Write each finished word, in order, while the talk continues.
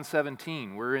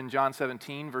17. We're in John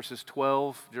 17, verses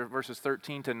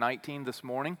 13 to 19 this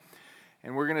morning.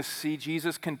 And we're going to see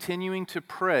Jesus continuing to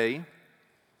pray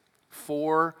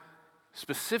for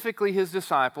specifically his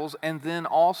disciples, and then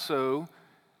also,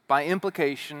 by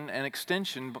implication and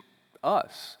extension,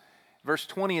 us. Verse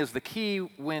 20 is the key.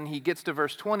 When he gets to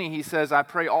verse 20, he says, I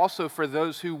pray also for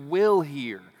those who will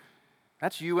hear.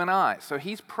 That's you and I. So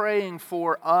he's praying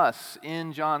for us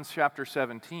in John chapter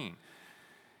 17.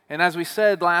 And as we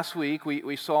said last week,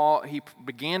 we saw he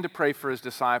began to pray for his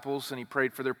disciples, and he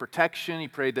prayed for their protection. He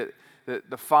prayed that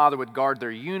the Father would guard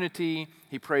their unity.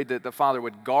 He prayed that the Father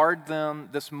would guard them.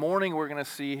 This morning we're going to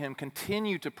see him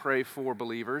continue to pray for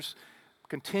believers,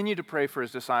 continue to pray for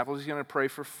his disciples. He's going to pray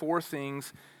for four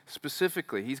things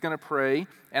specifically. He's going to pray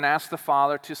and ask the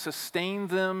Father to sustain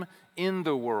them in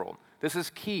the world. This is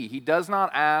key. He does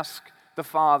not ask the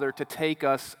Father to take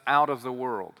us out of the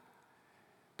world,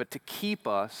 but to keep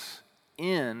us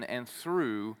in and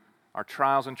through our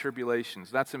trials and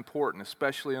tribulations. That's important,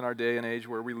 especially in our day and age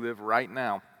where we live right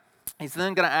now. He's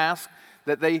then going to ask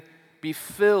that they be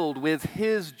filled with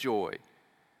his joy,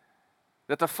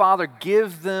 that the Father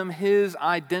give them his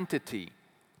identity,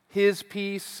 his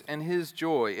peace and his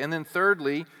joy. And then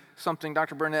thirdly, something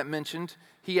Dr. Burnett mentioned,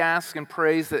 he asks and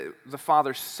prays that the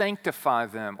Father sanctify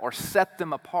them or set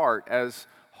them apart as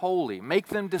holy, make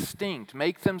them distinct,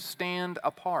 make them stand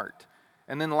apart.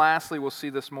 And then lastly, we'll see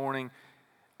this morning,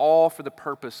 all for the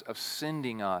purpose of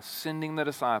sending the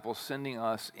disciples, sending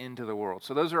us into the world.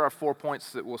 So those are our 4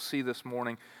 points that we'll see this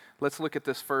morning. Let's look at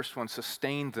this first one,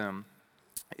 sustain them,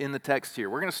 in the text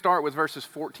here. We're going to start with verses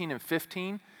 14 and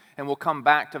 15, and we'll come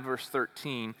back to verse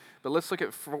 13. But let's look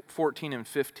at 14 and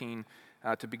 15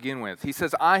 to begin with. He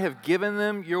says, I have given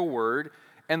them your word,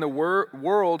 and the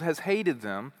world has hated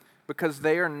them, because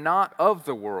they are not of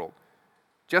the world,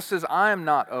 just as I am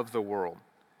not of the world.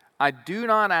 I do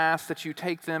not ask that you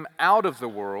take them out of the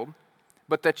world,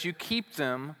 but that you keep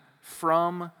them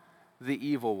from the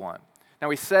evil one. Now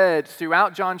we said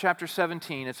throughout John chapter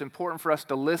 17, it's important for us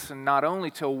to listen not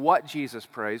only to what Jesus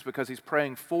prays, because he's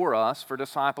praying for us, for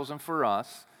disciples and for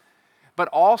us, but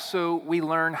also we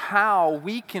learn how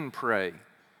we can pray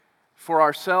for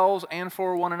ourselves and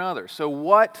for one another. So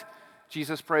what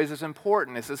Jesus prays is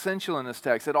important. It's essential in this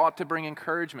text. It ought to bring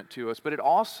encouragement to us, but it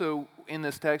also, in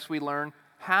this text, we learn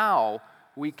how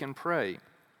we can pray.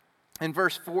 In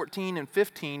verse 14 and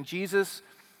 15, Jesus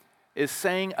is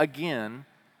saying again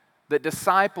that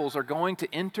disciples are going to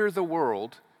enter the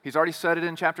world. He's already said it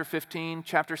in chapter 15,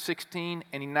 chapter 16,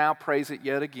 and he now prays it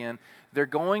yet again. They're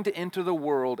going to enter the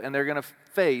world, and they're going to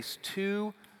face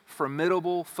two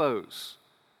formidable foes: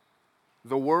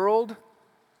 the world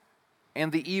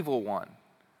and the evil one.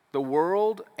 The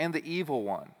world and the evil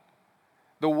one.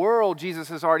 The world, Jesus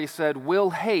has already said,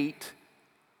 will hate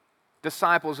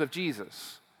disciples of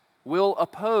Jesus, will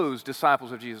oppose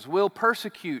disciples of Jesus, will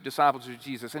persecute disciples of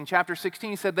Jesus. In chapter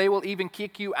 16, he said they will even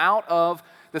kick you out of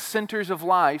the centers of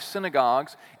life,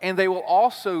 synagogues, and they will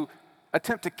also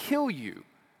attempt to kill you,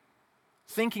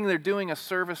 thinking they're doing a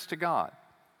service to God.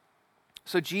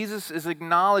 So Jesus is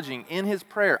acknowledging in his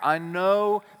prayer, I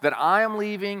know that I am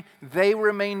leaving, they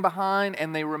remain behind,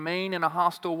 and they remain in a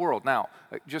hostile world. Now,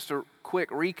 just a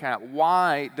quick recap.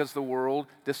 Why does the world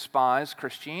despise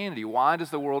Christianity? Why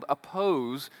does the world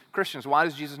oppose Christians? Why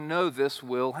does Jesus know this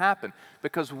will happen?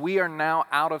 Because we are now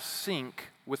out of sync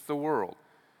with the world.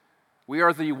 We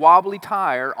are the wobbly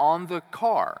tire on the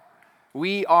car.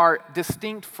 We are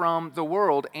distinct from the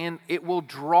world, and it will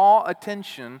draw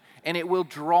attention and it will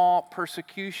draw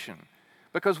persecution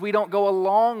because we don't go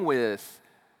along with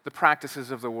the practices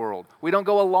of the world. We don't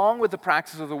go along with the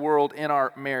practices of the world in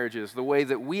our marriages. The way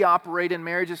that we operate in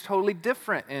marriage is totally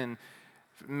different in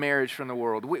marriage from the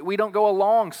world. We don't go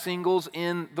along, singles,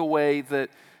 in the way that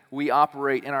we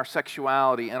operate in our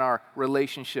sexuality and our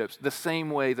relationships, the same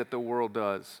way that the world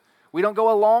does. We don't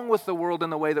go along with the world in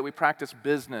the way that we practice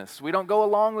business. We don't go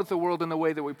along with the world in the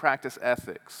way that we practice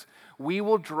ethics. We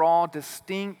will look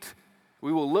distinct,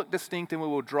 and we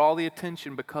will draw the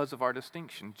attention because of our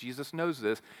distinction. Jesus knows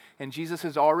this, and Jesus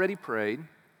has already prayed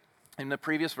in the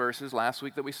previous verses last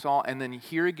week that we saw, and then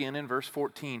here again in verse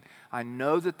 14, I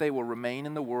know that they will remain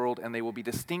in the world, and they will be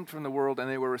distinct from the world, and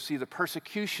they will receive the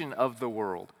persecution of the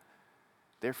world.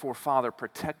 Therefore, Father,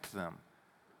 protect them.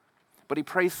 But he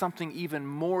prays something even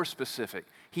more specific.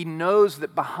 He knows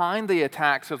that behind the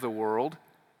attacks of the world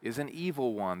is an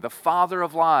evil one, the father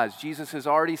of lies. Jesus has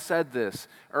already said this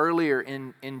earlier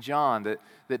in John,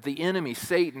 that the enemy,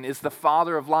 Satan, is the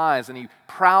father of lies, and he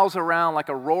prowls around like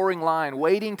a roaring lion,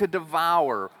 waiting to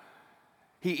devour.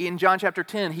 In John chapter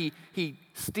 10, he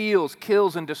steals,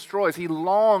 kills, and destroys. He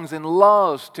longs and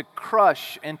loves to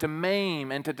crush and to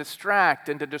maim and to distract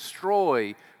and to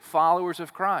destroy followers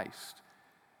of Christ.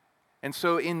 And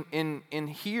so in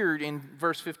here, in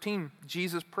verse 15,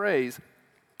 Jesus prays,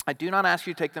 I do not ask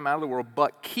you to take them out of the world,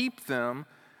 but keep them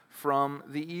from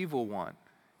the evil one.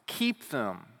 Keep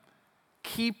them,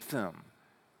 keep them,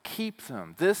 keep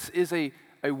them. This is a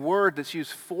word that's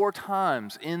used 4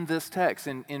 times in this text.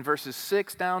 In verses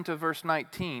 6 down to verse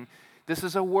 19, this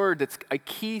is a word that's a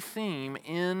key theme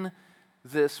in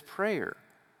this prayer.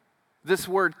 This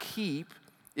word keep,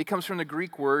 it comes from the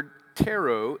Greek word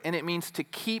tero, and it means to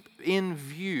keep in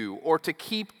view, or to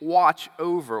keep watch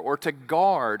over, or to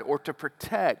guard, or to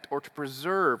protect, or to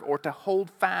preserve, or to hold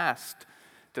fast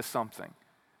to something.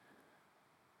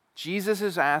 Jesus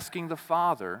is asking the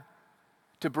Father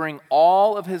to bring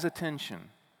all of his attention,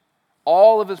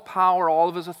 all of his power, all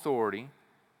of his authority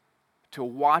to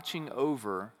watching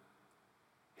over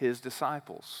his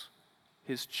disciples,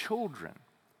 his children.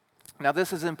 Now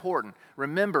this is important.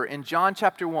 Remember, in John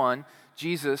chapter 1,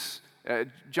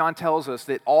 John tells us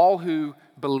that all who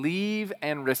believe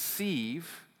and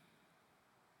receive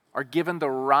are given the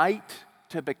right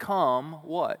to become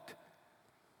what?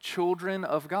 Children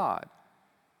of God.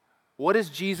 What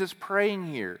is Jesus praying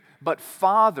here? But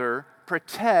Father,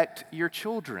 protect your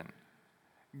children.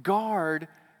 Guard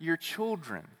your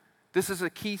children. This is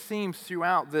a key theme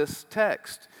throughout this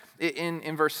text.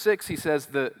 In verse 6, he says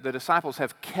the disciples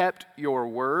have kept your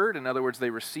word. In other words, they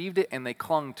received it and they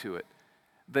clung to it.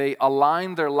 They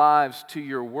aligned their lives to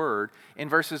your word. In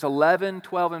verses 11,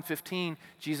 12, and 15,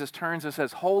 Jesus turns and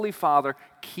says, Holy Father,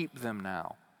 keep them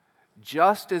now,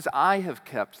 just as I have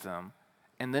kept them.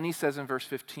 And then he says in verse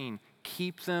 15,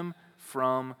 keep them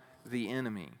from the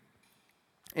enemy.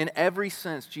 In every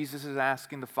sense, Jesus is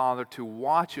asking the Father to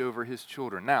watch over his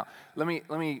children. Now, let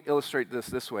me illustrate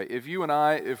this way. If you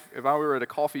and if I were at a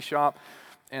coffee shop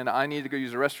and I needed to go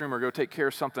use the restroom or go take care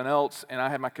of something else, and I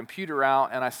had my computer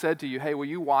out, and I said to you, hey, will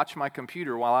you watch my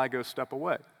computer while I go step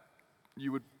away?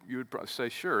 You would probably say,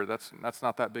 sure, that's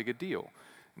not that big a deal.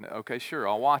 Okay, sure,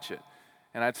 I'll watch it.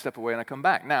 And I'd step away and I'd come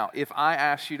back. Now, if I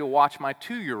asked you to watch my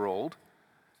 2-year-old,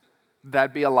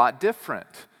 that'd be a lot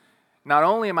different. Not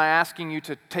only am I asking you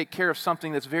to take care of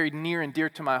something that's very near and dear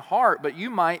to my heart, but you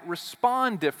might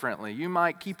respond differently. You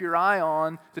might keep your eye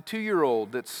on the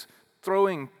 2-year-old that's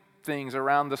throwing things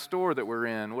around the store that we're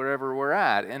in, wherever we're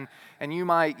at. And you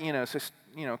might, say,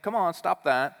 come on, stop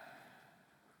that.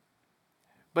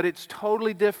 But it's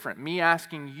totally different, me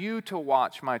asking you to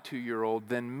watch my 2-year-old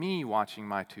than me watching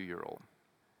my 2-year-old.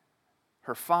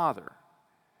 Her father.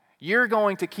 You're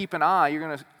going to keep an eye, you're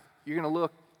going to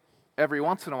look every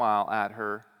once in a while at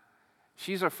her.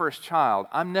 She's our first child.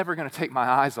 I'm never going to take my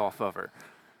eyes off of her.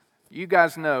 You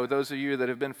guys know, those of you that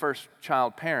have been first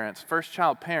child parents,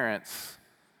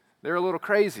 they're a little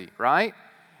crazy, right?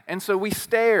 And so we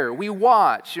stare, we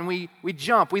watch, and we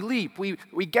jump, we leap,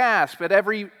 we gasp at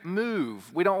every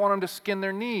move. We don't want them to skin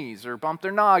their knees or bump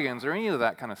their noggins or any of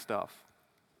that kind of stuff.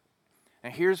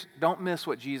 And don't miss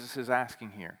what Jesus is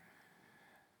asking here.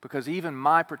 Because even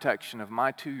my protection of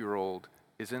my 2-year-old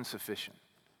is insufficient.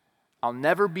 I'll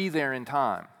never be there in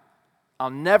time.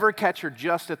 I'll never catch her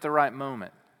just at the right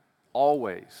moment.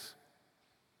 Always.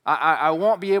 I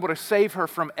won't be able to save her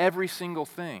from every single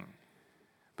thing.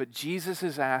 But Jesus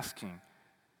is asking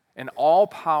an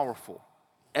all-powerful,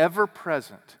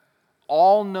 ever-present,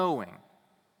 all-knowing,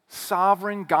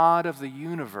 sovereign God of the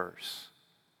universe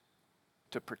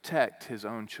to protect his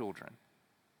own children.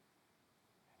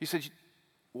 You said,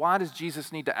 why does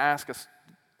Jesus need to ask a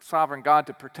sovereign God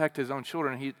to protect his own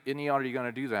children? Isn't he already going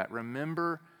to do that?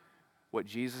 Remember what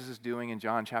Jesus is doing in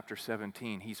John chapter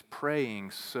 17. He's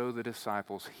praying so the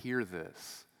disciples hear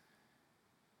this.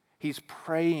 He's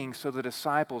praying so the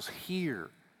disciples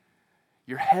hear.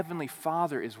 Your heavenly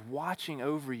Father is watching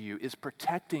over you, is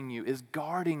protecting you, is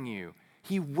guarding you.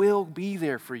 He will be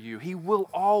there for you. He will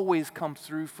always come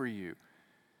through for you.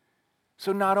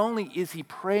 So not only is he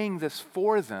praying this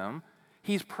for them,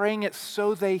 he's praying it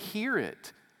so they hear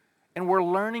it. And we're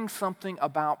learning something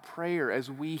about prayer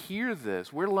as we hear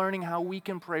this. We're learning how we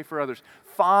can pray for others.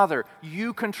 Father,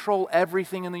 you control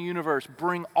everything in the universe.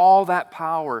 Bring all that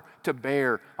power to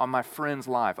bear on my friend's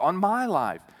life, on my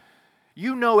life.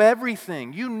 You know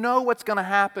everything. You know what's going to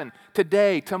happen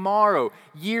today, tomorrow,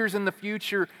 years in the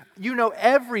future. You know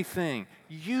everything.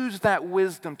 Use that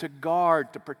wisdom to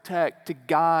guard, to protect, to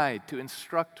guide, to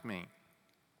instruct me.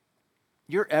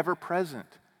 You're ever present.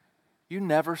 You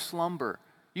never slumber.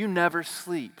 You never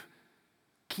sleep.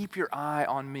 Keep your eye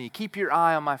on me. Keep your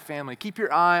eye on my family. Keep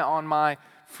your eye on my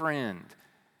friend.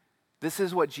 This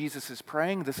is what Jesus is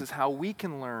praying. This is how we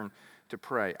can learn to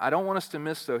pray. I don't want us to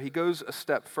miss, though, he goes a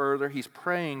step further. He's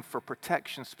praying for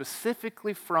protection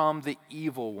specifically from the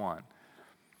evil one.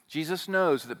 Jesus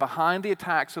knows that behind the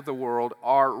attacks of the world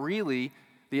are really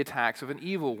the attacks of an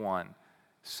evil one,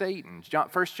 Satan.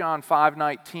 1 John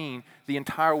 5:19, the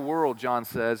entire world, John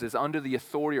says, is under the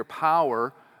authority or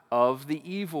power of the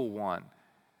evil one.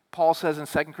 Paul says in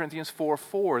 2 Corinthians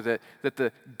 4:4 that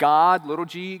the God, little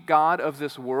g, God of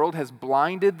this world has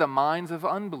blinded the minds of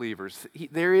unbelievers.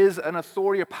 There is an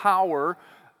authority or power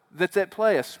that's at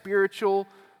play, a spiritual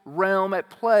realm at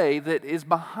play that is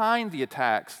behind the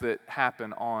attacks that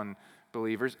happen on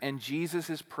believers. And Jesus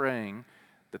is praying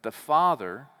that the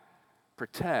Father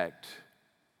protect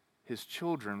his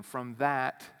children from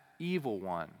that evil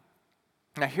one.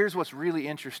 Now here's what's really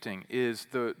interesting is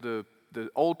the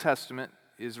Old Testament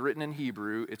is written in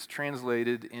Hebrew, it's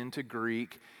translated into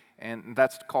Greek, and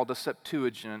that's called the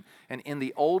Septuagint. And in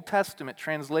the Old Testament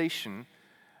translation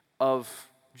of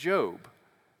Job,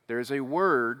 there's a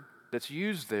word that's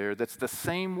used there that's the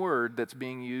same word that's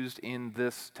being used in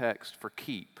this text for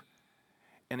keep.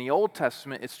 In the Old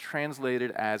Testament, it's translated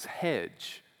as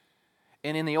hedge.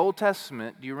 And in the Old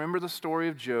Testament, do you remember the story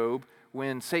of Job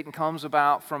when Satan comes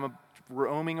about from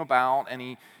roaming about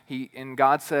and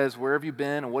God says, "Where have you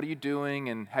been and what are you doing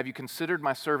and have you considered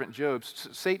my servant Job?"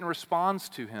 Satan responds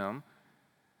to him,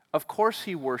 "Of course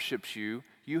he worships you.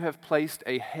 You have placed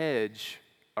a hedge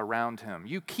around him.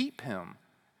 You keep him.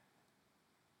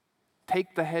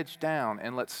 Take the hedge down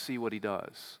and let's see what he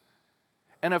does."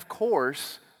 And of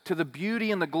course, to the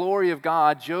beauty and the glory of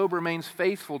God, Job remains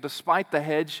faithful despite the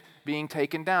hedge being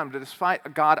taken down,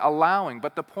 despite God allowing.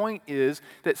 But the point is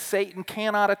that Satan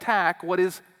cannot attack what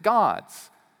is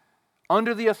God's,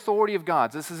 under the authority of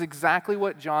God. This is exactly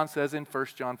what John says in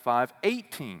 1 John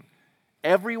 5:18.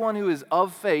 Everyone who is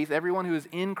of faith, everyone who is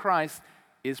in Christ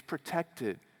is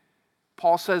protected.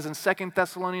 Paul says in 2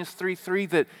 Thessalonians 3:3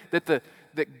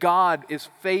 that God is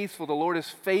faithful, the Lord is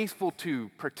faithful to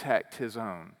protect his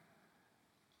own.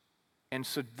 And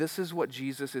so this is what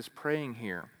Jesus is praying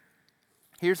here.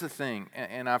 Here's the thing,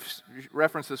 and I've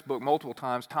referenced this book multiple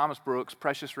times, Thomas Brooks,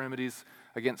 Precious Remedies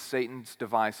Against Satan's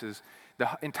Devices.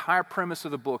 The entire premise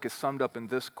of the book is summed up in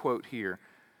this quote here.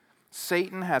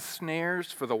 Satan has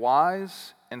snares for the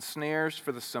wise and snares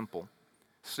for the simple.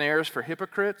 Snares for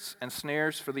hypocrites and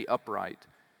snares for the upright.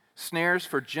 Snares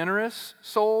for generous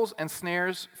souls and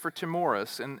snares for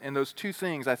timorous. And those two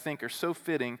things I think are so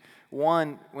fitting.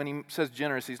 One, when he says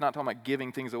generous, he's not talking about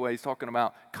giving things away. He's talking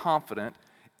about confident.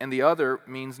 And the other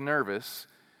means nervous.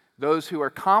 Those who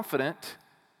are confident,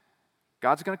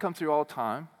 God's going to come through all the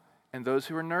time. And those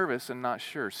who are nervous and not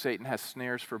sure, Satan has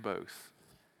snares for both.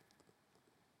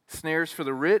 Snares for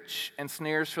the rich and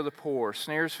snares for the poor.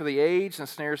 Snares for the aged and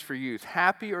snares for youth.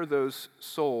 Happy are those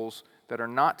souls that are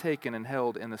not taken and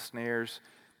held in the snares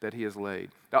that he has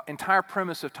laid. The entire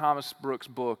premise of Thomas Brooks'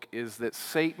 book is that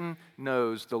Satan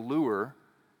knows the lure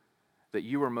that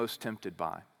you are most tempted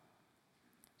by.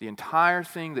 The entire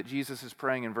thing that Jesus is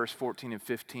praying in verse 14 and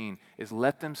 15 is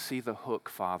let them see the hook,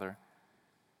 Father.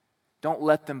 Don't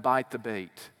let them bite the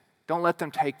bait. Don't let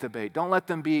them take the bait. Don't let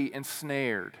them be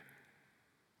ensnared.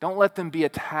 Don't let them be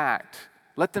attacked.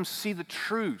 Let them see the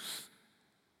truth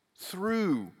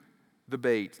through the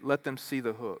bait. Let them see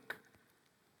the hook.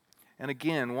 And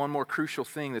again, one more crucial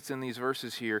thing that's in these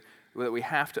verses here that we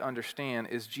have to understand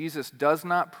is Jesus does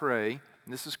not pray,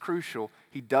 and this is crucial,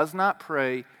 he does not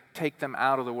pray, take them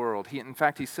out of the world. In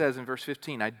fact, he says in verse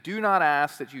 15, I do not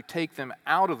ask that you take them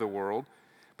out of the world,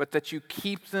 but that you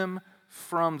keep them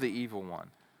from the evil one.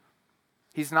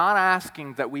 He's not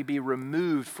asking that we be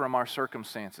removed from our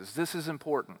circumstances. This is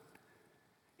important.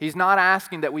 He's not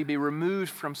asking that we be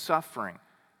removed from suffering.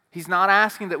 He's not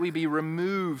asking that we be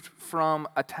removed from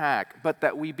attack, but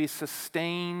that we be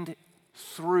sustained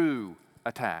through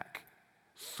attack,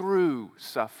 through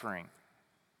suffering,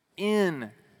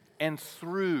 in and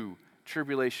through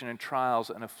tribulation and trials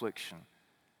and affliction.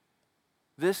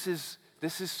 This is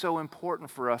so important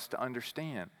for us to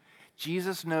understand.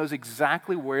 Jesus knows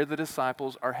exactly where the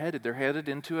disciples are headed. They're headed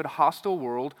into a hostile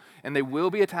world, and they will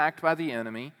be attacked by the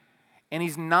enemy. And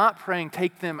he's not praying,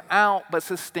 take them out, but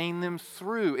sustain them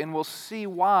through. And we'll see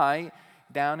why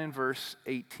down in verse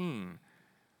 18.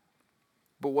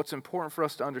 But what's important for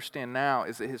us to understand now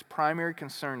is that his primary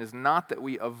concern is not that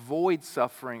we avoid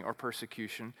suffering or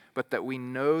persecution, but that we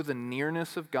know the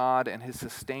nearness of God and his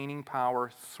sustaining power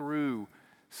through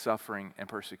suffering and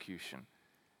persecution.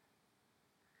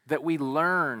 That we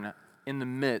learn in the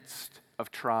midst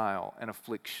of trial and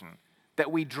affliction.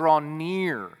 That we draw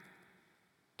near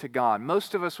to God.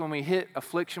 Most of us, when we hit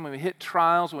affliction, when we hit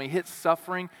trials, when we hit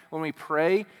suffering, when we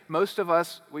pray, most of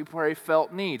us, we pray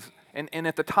felt needs. And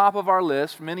at the top of our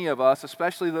list, many of us,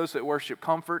 especially those that worship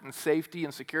comfort and safety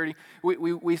and security,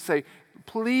 we say,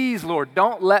 please, Lord,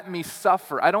 don't let me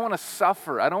suffer. I don't want to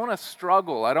suffer. I don't want to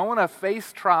struggle. I don't want to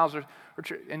face trials.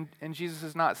 And Jesus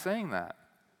is not saying that.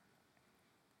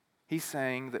 He's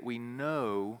saying that we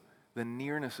know the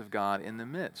nearness of God in the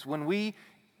midst. When we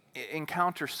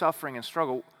encounter suffering and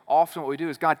struggle, often what we do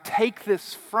is, God, take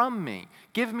this from me.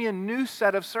 Give me a new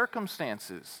set of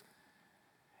circumstances.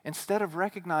 Instead of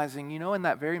recognizing, in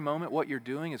that very moment, what you're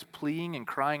doing is pleading and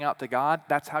crying out to God.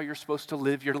 That's how you're supposed to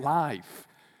live your life.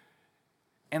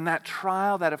 And that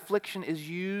trial, that affliction is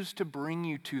used to bring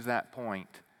you to that point.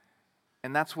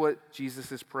 And that's what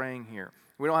Jesus is praying here.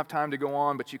 We don't have time to go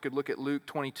on, but you could look at Luke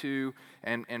 22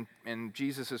 and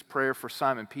Jesus' prayer for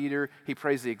Simon Peter. He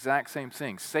prays the exact same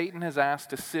thing. Satan has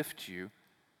asked to sift you,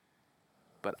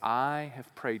 but I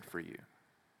have prayed for you.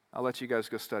 I'll let you guys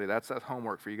go study. That's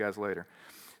homework for you guys later.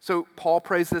 So Paul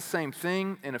prays this same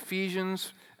thing in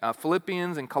Ephesians,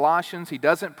 Philippians, and Colossians. He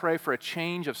doesn't pray for a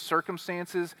change of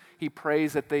circumstances. He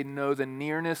prays that they know the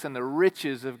nearness and the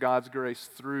riches of God's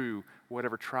grace through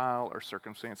whatever trial or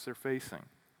circumstance they're facing.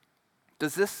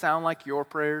 Does this sound like your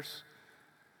prayers?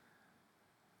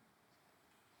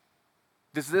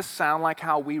 Does this sound like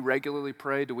how we regularly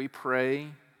pray? Do we pray,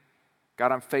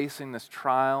 God, I'm facing this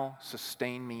trial,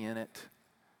 sustain me in it.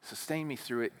 Sustain me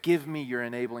through it. Give me your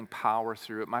enabling power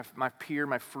through it. My peer,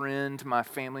 my friend, my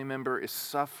family member is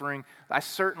suffering.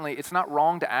 It's not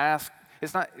wrong to ask.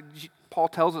 Paul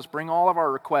tells us, bring all of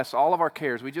our requests, all of our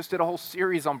cares. We just did a whole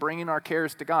series on bringing our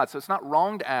cares to God. So it's not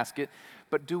wrong to ask it,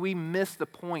 but do we miss the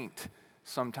point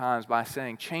sometimes by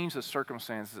saying, change the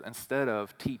circumstances instead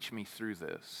of teach me through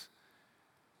this?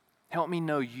 Help me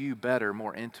know you better,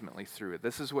 more intimately through it.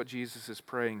 This is what Jesus is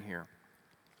praying here.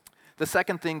 The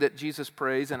second thing that Jesus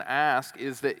prays and asks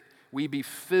is that we be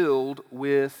filled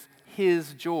with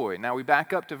his joy. Now we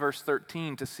back up to verse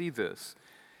 13 to see this.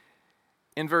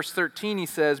 In verse 13 he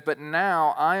says, but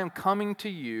now I am coming to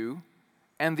you,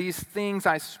 and these things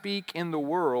I speak in the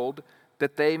world,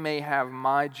 that they may have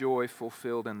my joy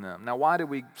fulfilled in them. Now why did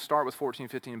we start with 14,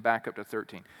 15, and back up to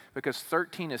 13? Because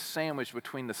 13 is sandwiched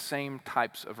between the same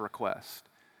types of requests.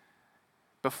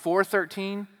 Before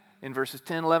 13, in verses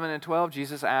 10, 11, and 12,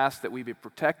 Jesus asked that we be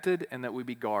protected and that we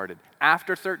be guarded.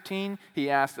 After 13,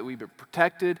 he asked that we be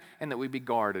protected and that we be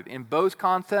guarded. In both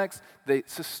contexts, they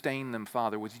sustain them,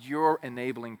 Father, with your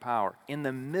enabling power. In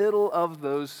the middle of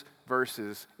those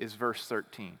verses is verse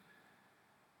 13.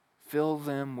 Fill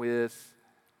them with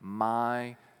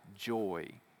my joy.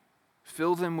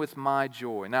 Fill them with my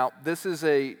joy. Now, this is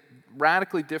a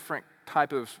radically different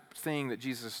type of thing that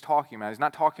Jesus is talking about. He's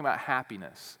not talking about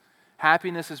happiness.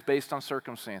 Happiness is based on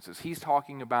circumstances. He's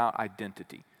talking about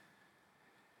identity.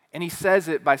 And he says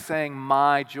it by saying,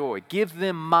 my joy. Give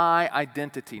them my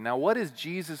identity. Now, what is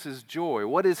Jesus' joy?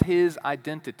 What is his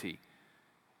identity?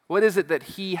 What is it that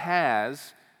he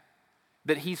has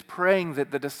that he's praying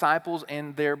that the disciples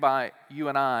and thereby you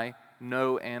and I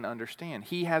know and understand?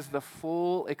 He has the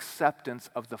full acceptance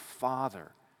of the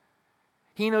Father.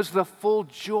 He knows the full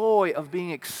joy of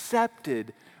being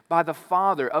accepted by the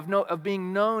Father, of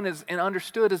being known as and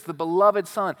understood as the beloved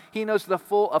Son. He knows the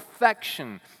full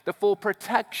affection, the full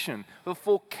protection, the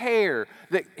full care.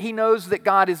 That he knows that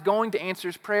God is going to answer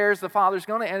his prayers, the Father is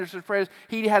going to answer his prayers.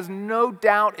 He has no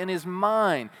doubt in his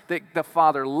mind that the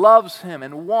Father loves him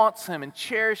and wants him and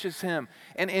cherishes him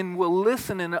and will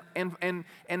listen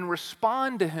and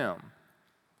respond to him.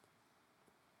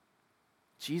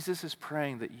 Jesus is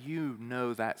praying that you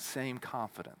know that same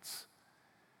confidence.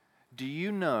 Do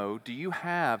you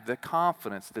have the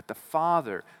confidence that the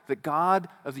Father, the God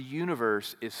of the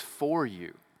universe, is for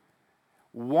you,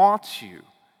 wants you,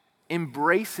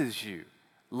 embraces you,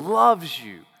 loves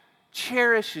you,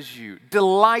 cherishes you,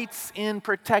 delights in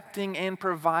protecting and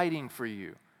providing for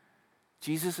you?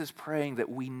 Jesus is praying that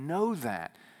we know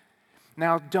that.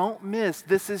 Now, don't miss,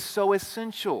 this is so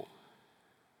essential.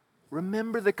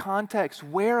 Remember the context.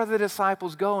 Where are the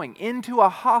disciples going? Into a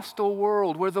hostile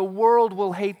world where the world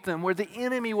will hate them, where the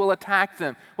enemy will attack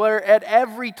them, where at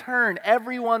every turn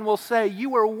everyone will say,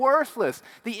 you are worthless.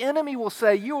 The enemy will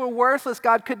say, you are worthless.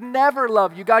 God could never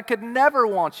love you. God could never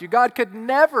want you. God could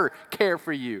never care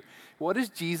for you. What is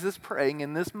Jesus praying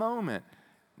in this moment?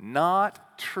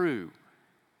 Not true.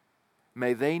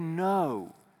 May they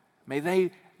know, may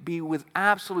they be with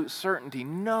absolute certainty,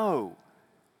 know,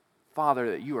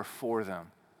 Father, that you are for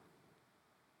them,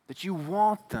 that you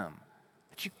want them,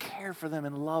 that you care for them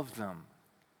and love them.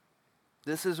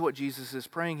 This is what Jesus is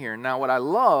praying here. Now, what I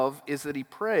love is that he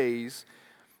prays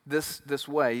this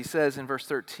way. He says in verse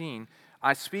 13,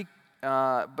 I speak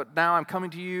but now I'm coming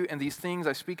to you, and these things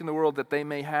I speak in the world that they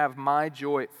may have my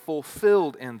joy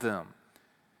fulfilled in them.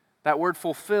 That word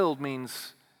fulfilled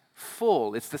means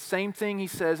full. It's the same thing he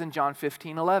says in John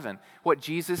 15:11. What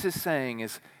Jesus is saying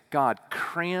is, God,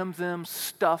 cram them,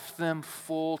 stuff them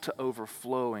full to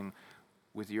overflowing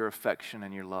with your affection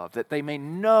and your love, that they may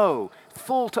know,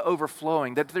 full to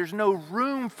overflowing, that there's no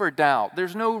room for doubt,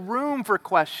 there's no room for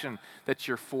question, that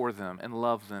you're for them and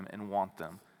love them and want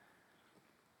them.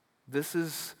 This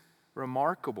is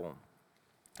remarkable.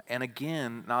 And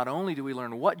again, not only do we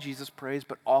learn what Jesus prays,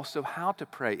 but also how to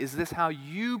pray. Is this how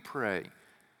you pray?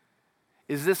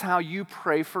 Is this how you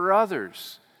pray for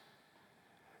others?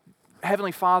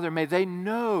 Heavenly Father, may they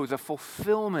know the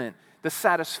fulfillment, the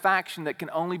satisfaction that can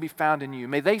only be found in you.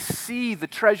 May they see the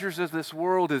treasures of this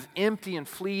world as empty and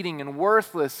fleeting and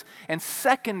worthless and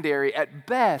secondary at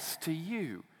best to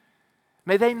you.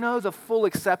 May they know the full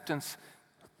acceptance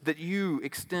that you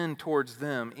extend towards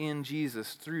them in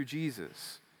Jesus, through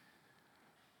Jesus.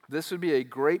 This would be a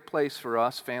great place for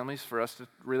us, families, for us to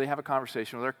really have a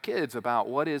conversation with our kids about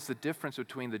what is the difference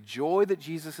between the joy that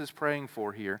Jesus is praying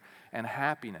for here and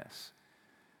happiness.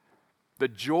 The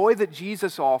joy that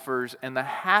Jesus offers and the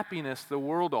happiness the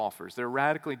world offers, they're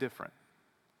radically different.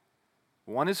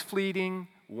 One is fleeting,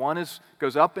 one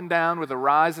goes up and down with the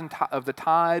rise of the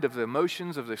tide of the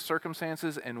emotions, of the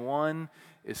circumstances, and one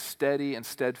is steady and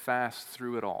steadfast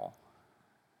through it all.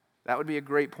 That would be a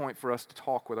great point for us to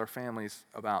talk with our families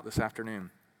about this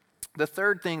afternoon. The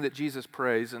third thing that Jesus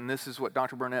prays, and this is what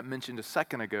Dr. Burnett mentioned a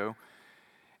second ago,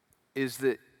 is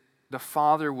that the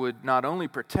Father would not only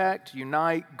protect,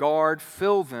 unite, guard,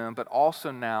 fill them, but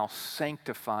also now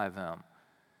sanctify them.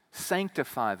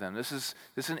 Sanctify them. This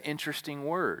is an interesting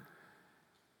word.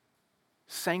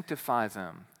 Sanctify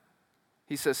them.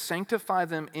 He says, sanctify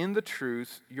them in the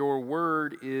truth. Your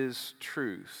word is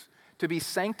truth. To be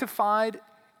sanctified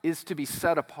is to be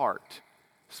set apart.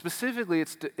 Specifically,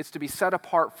 it's to be set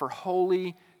apart for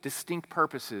holy, distinct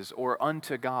purposes or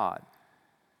unto God.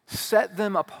 Set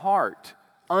them apart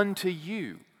unto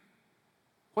you.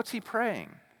 What's he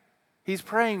praying? He's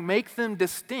praying, make them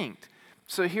distinct.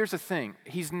 So here's the thing.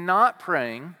 He's not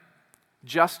praying,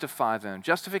 justify them.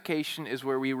 Justification is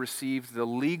where we receive the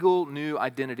legal new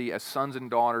identity as sons and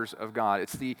daughters of God.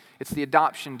 It's the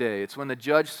adoption day. It's when the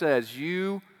judge says,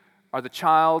 you are the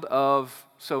child of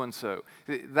so-and-so.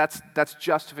 That's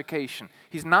justification.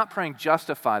 He's not praying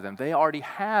justify them. They already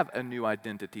have a new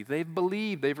identity. They've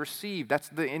believed, they've received. That's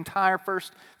the entire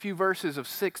first few verses of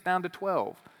 6 down to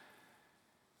 12.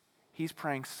 He's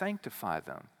praying sanctify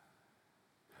them.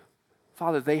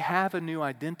 Father, they have a new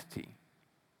identity.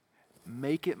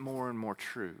 Make it more and more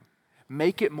true.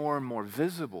 Make it more and more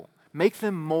visible. Make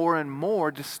them more and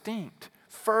more distinct.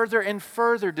 Further and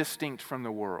further distinct from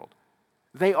the world.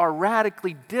 They are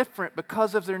radically different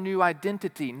because of their new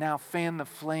identity. Now fan the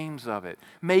flames of it.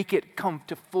 Make it come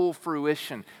to full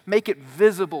fruition. Make it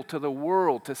visible to the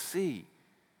world to see.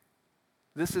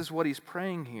 This is what he's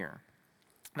praying here.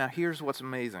 Now here's what's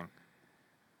amazing.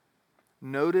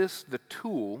 Notice the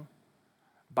tool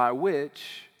by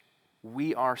which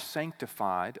we are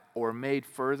sanctified or made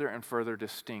further and further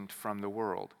distinct from the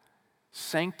world.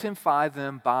 Sanctify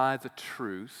them by the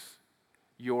truth.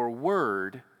 Your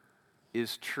word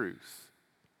is truth.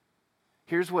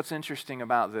 Here's what's interesting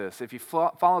about this. If you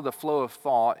follow the flow of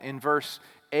thought, in verse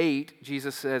 8,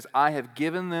 Jesus says, I have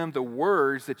given them the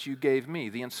words that you gave me,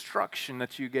 the instruction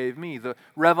that you gave me, the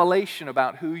revelation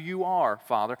about who you are,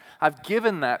 Father. I've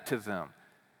given that to them.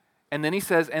 And then he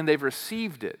says, and they've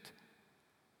received it.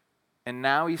 And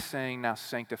now he's saying, now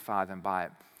sanctify them by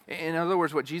it. In other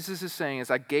words, what Jesus is saying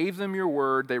is, I gave them your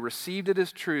word, they received it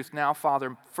as truth. Now,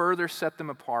 Father, further set them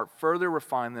apart, further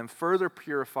refine them, further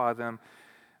purify them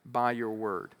by your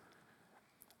word.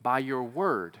 By your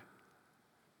word.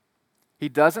 He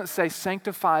doesn't say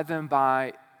sanctify them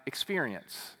by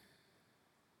experience.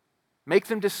 Make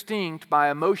them distinct by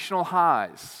emotional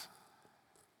highs.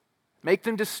 Make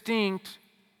them distinct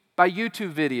by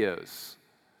YouTube videos.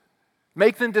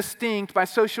 Make them distinct by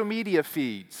social media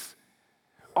feeds.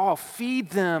 Oh, feed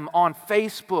them on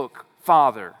Facebook,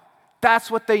 Father. That's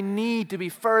what they need to be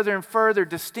further and further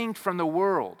distinct from the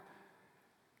world.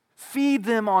 Feed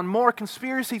them on more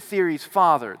conspiracy theories,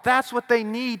 Father. That's what they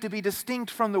need to be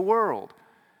distinct from the world.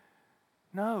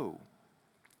 No.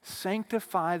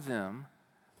 Sanctify them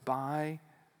by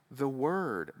the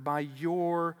word, by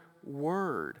your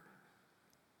word.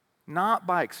 Not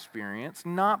by experience,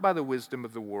 not by the wisdom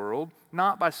of the world,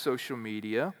 not by social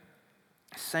media.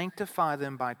 Sanctify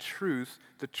them by truth,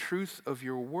 the truth of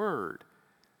your word.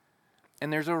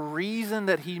 And there's a reason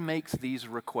that he makes these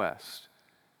requests.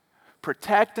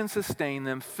 protect and sustain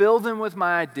them, fill them with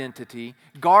my identity,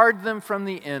 guard them from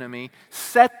the enemy,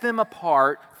 set them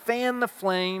apart, fan the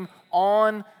flame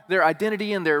on their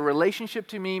identity and their relationship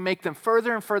to me, make them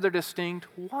further and further distinct.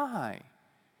 Why?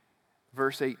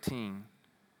 Verse 18,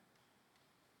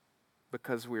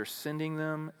 because we are sending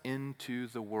them into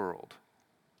the world,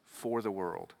 for the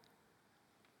world.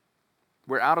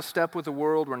 We're out of step with the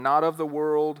world, we're not of the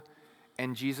world,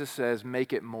 and Jesus says,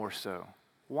 make it more so.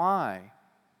 Why?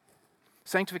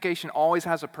 Sanctification always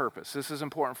has a purpose. This is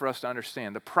important for us to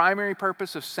understand. The primary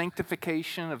purpose of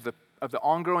sanctification, of the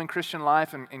ongoing Christian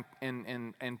life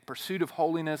and pursuit of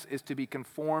holiness, is to be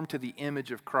conformed to the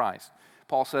image of Christ.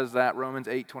 Paul says that, Romans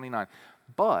 8:29.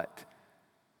 But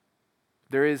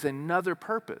there is another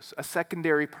purpose, a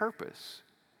secondary purpose.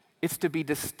 It's to be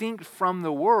distinct from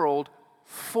the world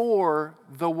for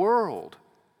the world.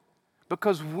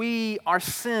 Because we are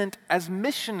sent as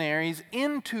missionaries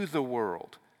into the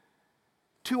world,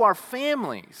 to our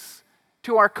families,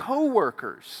 to our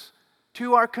co-workers,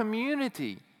 to our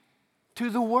community, to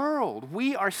the world.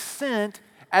 We are sent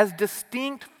as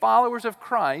distinct followers of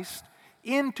Christ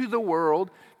into the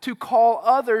world to call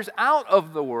others out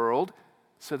of the world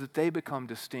so that they become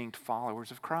distinct followers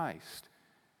of Christ.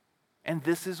 And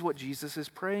this is what Jesus is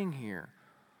praying here.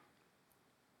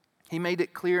 He made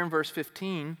it clear in verse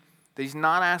 15 that he's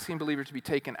not asking believers to be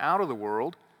taken out of the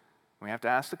world. We have to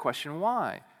ask the question,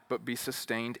 why? But be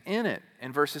sustained in it.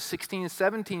 In verses 16 and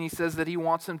 17, he says that he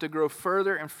wants them to grow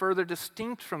further and further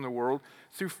distinct from the world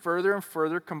through further and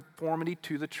further conformity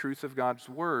to the truth of God's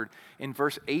word. In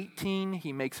verse 18,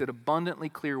 he makes it abundantly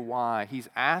clear why. He's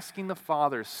asking the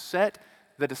Father, set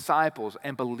the disciples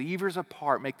and believers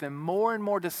apart, make them more and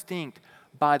more distinct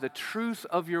by the truth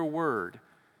of your word.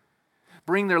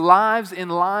 Bring their lives in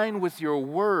line with your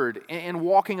word and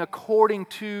walking according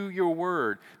to your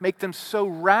word. Make them so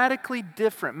radically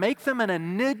different. Make them an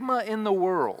enigma in the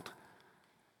world.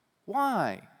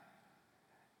 Why?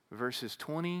 Verses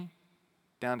 20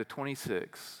 down to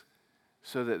 26.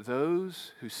 So that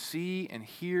those who see and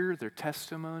hear their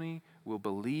testimony will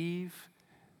believe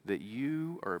that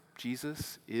you, or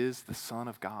Jesus, is the Son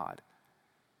of God.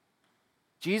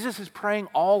 Jesus is praying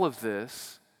all of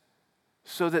this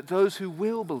so that those who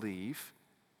will believe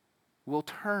will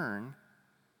turn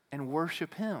and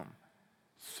worship him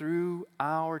through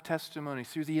our testimony,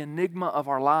 through the enigma of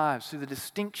our lives, through the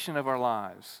distinction of our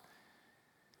lives.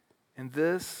 And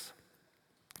this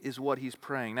is what he's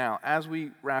praying. Now, as we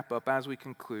wrap up, as we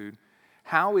conclude,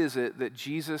 how is it that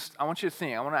Jesus, I want you to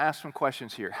think, I want to ask some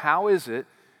questions here. How is it,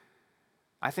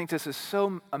 I think this is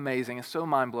so amazing and so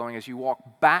mind-blowing as you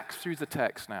walk back through the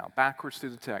text now, backwards through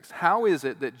the text. How is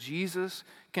it that Jesus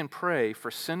can pray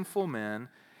for sinful men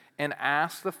and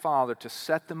ask the Father to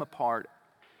set them apart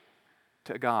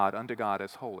to God, unto God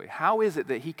as holy? How is it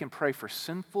that he can pray for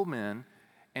sinful men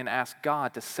and ask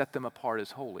God to set them apart as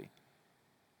holy?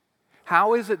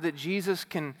 How is it that Jesus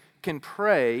can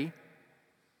pray,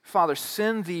 Father,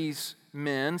 send these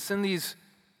men, send these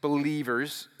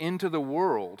believers into the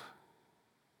world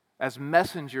as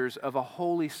messengers of a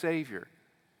holy Savior?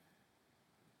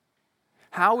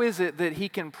 How is it that he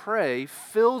can pray,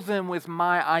 fill them with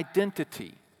my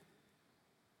identity,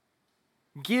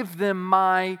 give them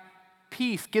my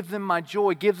peace, give them my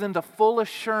joy, give them the full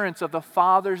assurance of the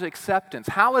Father's acceptance?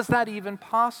 How is that even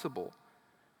possible?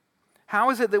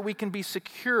 How is it that we can be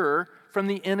secure from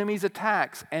the enemy's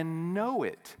attacks and know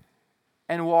it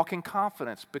and walk in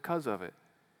confidence because of it?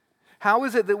 How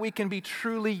is it that we can be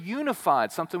truly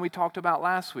unified, something we talked about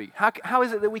last week? How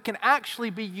is it that we can actually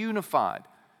be unified,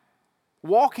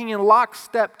 walking in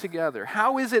lockstep together?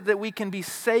 How is it that we can be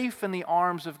safe in the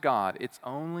arms of God? It's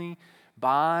only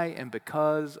by and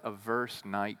because of verse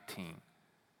 19.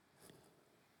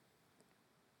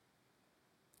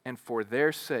 And for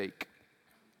their sake,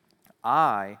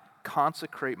 I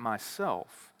consecrate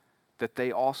myself, that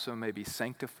they also may be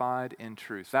sanctified in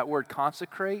truth. That word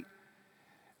consecrate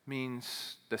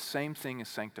means the same thing as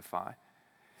sanctify.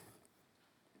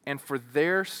 And for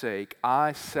their sake,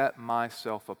 I set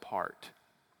myself apart.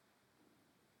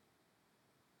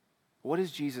 What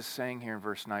is Jesus saying here in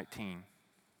verse 19?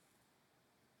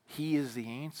 He is the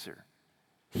answer.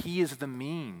 He is the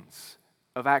means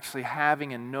of actually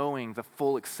having and knowing the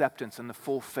full acceptance and the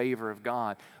full favor of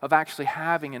God, of actually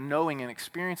having and knowing and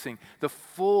experiencing the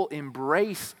full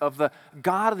embrace of the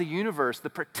God of the universe, the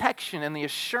protection and the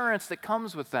assurance that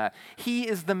comes with that. He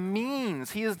is the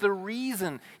means. He is the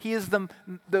reason. He is the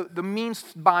means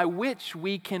by which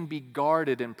we can be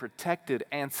guarded and protected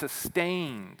and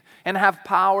sustained and have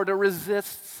power to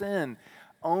resist sin,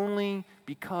 only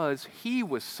because he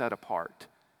was set apart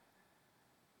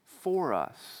for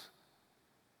us.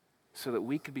 so that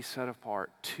we could be set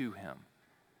apart to him.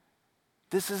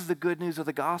 This is the good news of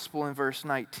the gospel in verse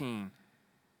 19.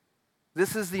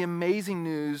 This is the amazing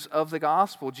news of the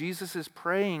gospel. Jesus is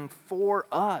praying for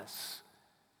us.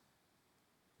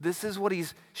 This is what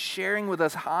he's sharing with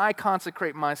us. I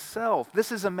consecrate myself.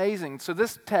 This is amazing. So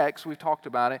this text, we've talked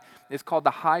about it, is called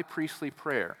the high priestly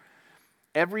prayer.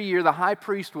 Every year, the high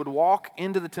priest would walk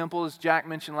into the temple, as Jack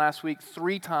mentioned last week,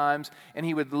 3 times, and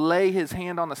he would lay his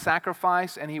hand on the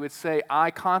sacrifice, and he would say,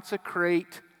 I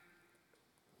consecrate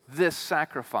this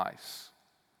sacrifice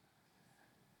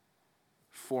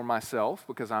for myself,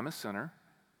 because I'm a sinner,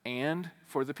 and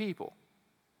for the people.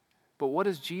 But what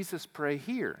does Jesus pray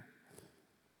here?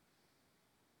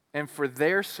 And for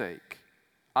their sake,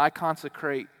 I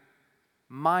consecrate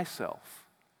myself.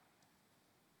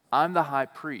 I'm the high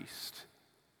priest.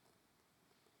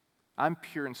 I'm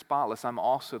pure and spotless. I'm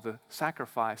also the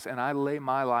sacrifice, and I lay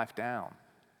my life down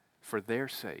for their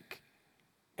sake.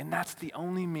 And that's the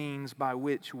only means by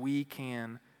which we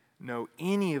can know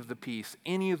any of the peace,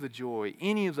 any of the joy,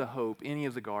 any of the hope, any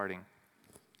of the guarding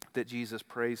that Jesus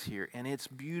prays here. And it's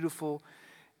beautiful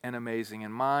and amazing.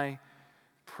 And my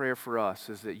prayer for us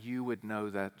is that you would know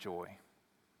that joy,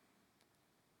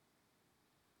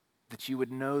 that you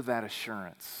would know that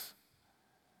assurance,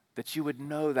 that you would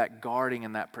know that guarding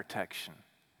and that protection,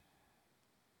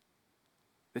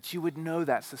 that you would know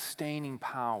that sustaining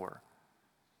power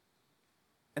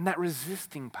and that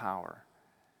resisting power,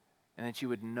 and that you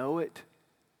would know it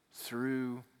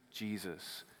through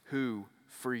Jesus, who,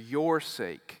 for your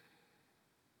sake,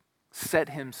 set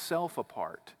himself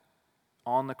apart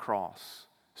on the cross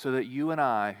so that you and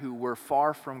I, who were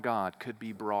far from God, could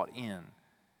be brought in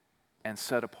and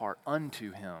set apart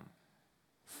unto him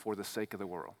for the sake of the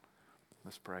world.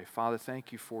 Let's pray. Father,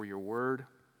 thank you for your word.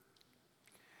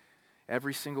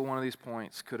 Every single one of these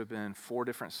points could have been 4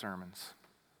 different sermons.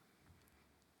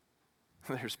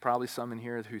 There's probably some in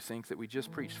here who think that we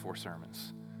just preached 4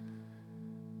 sermons.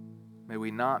 May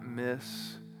we not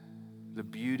miss the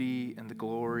beauty and the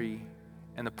glory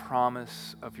and the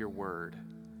promise of your word,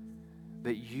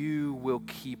 that you will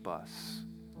keep us.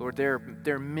 Lord, there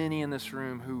are many in this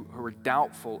room who are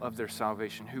doubtful of their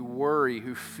salvation, who worry,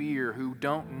 who fear, who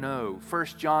don't know. 1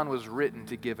 John was written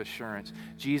to give assurance.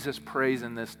 Jesus prays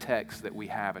in this text that we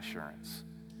have assurance,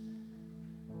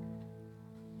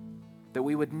 that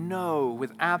we would know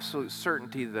with absolute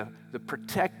certainty the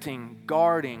protecting,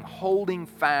 guarding, holding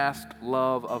fast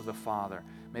love of the Father.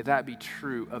 May that be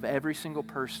true of every single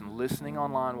person listening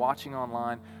online, watching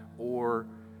online, or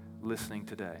listening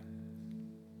today.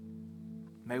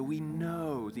 May we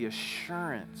know the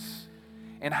assurance.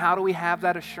 And how do we have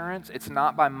that assurance? It's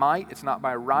not by might, it's not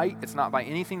by right, it's not by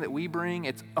anything that we bring.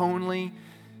 It's only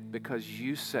because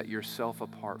you set yourself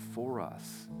apart for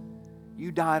us.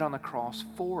 You died on the cross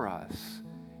for us.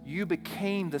 You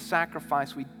became the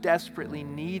sacrifice we desperately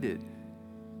needed.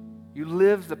 You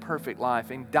lived the perfect life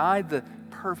and died the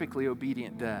perfectly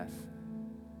obedient death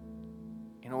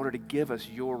in order to give us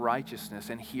your righteousness.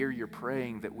 And here you're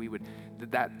praying that we would,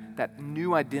 that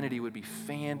new identity would be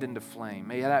fanned into flame.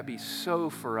 May that be so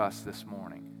for us this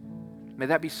morning. May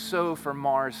that be so for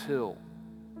Mars Hill.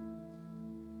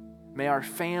 May our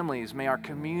families, may our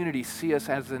community see us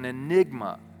as an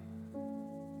enigma,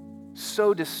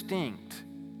 so distinct,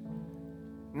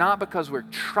 not because we're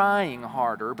trying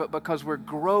harder, but because we're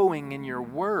growing in your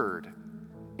word,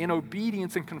 in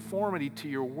obedience and conformity to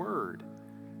your word.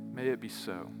 May it be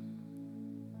so.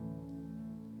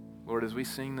 Lord, as we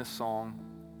sing this song,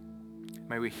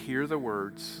 may we hear the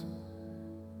words.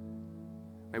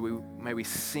 May we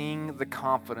sing the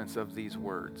confidence of these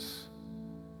words.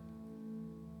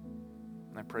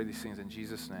 And I pray these things in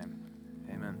Jesus' name.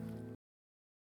 Amen.